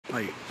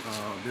Hi,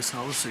 this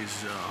house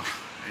is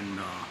in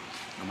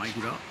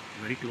Dammaiguda,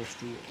 very close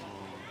to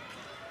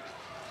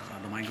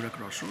Dammaiguda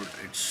crossroad.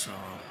 It's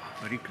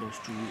very close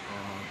to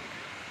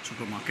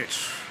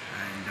supermarkets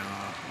and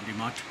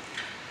DMart,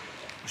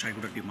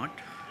 Hyderabad DMart.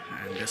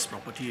 And this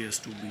property is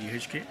 2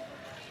 BHK,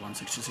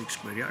 166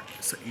 square yard.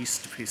 It's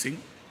east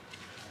facing,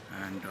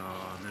 and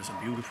there's a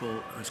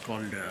beautiful. It's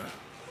called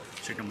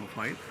street number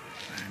 5,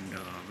 and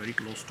very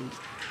close to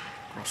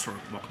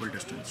crossroad, walkable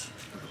distance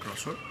to the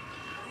crossroad.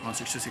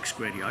 166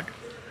 square yard,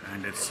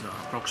 and it's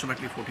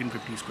approximately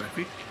 1450 square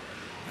feet,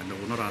 and the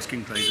owner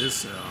asking price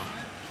is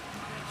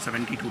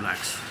 72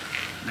 lakhs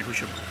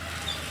negotiable.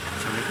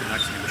 72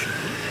 lakhs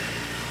negotiable.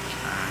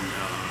 And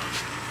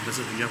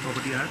this is India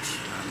Property Ads,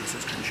 and this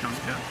is Kanshan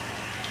here,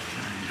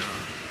 and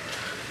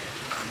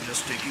I'm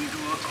just taking to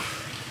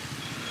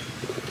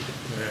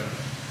where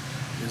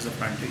is a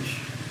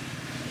frontage,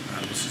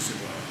 and this is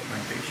a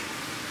frontage.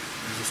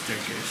 This is a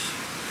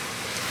staircase.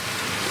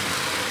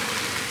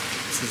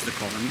 This is the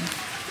colony,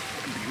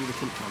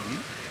 beautiful colony,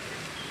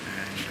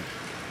 and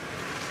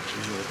this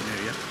is the open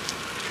area.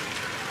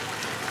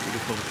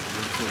 Beautiful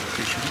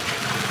location.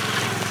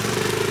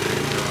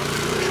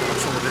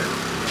 Shops over there,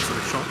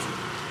 grocery shops.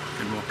 You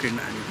can walk in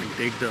and you can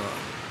take the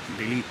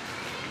daily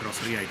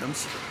grocery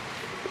items.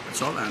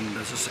 That's all. And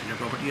this is India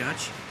Property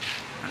Ads,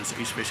 and it's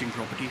a east-facing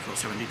property for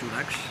 72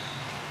 lakhs,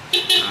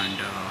 and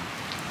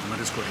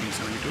owner is quoting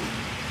 72.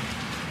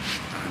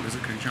 And this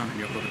is Kanshan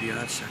India Property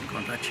Ads, and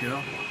contact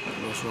here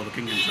those who are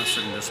looking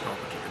interested in this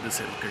property, in this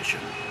location.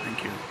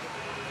 Thank you.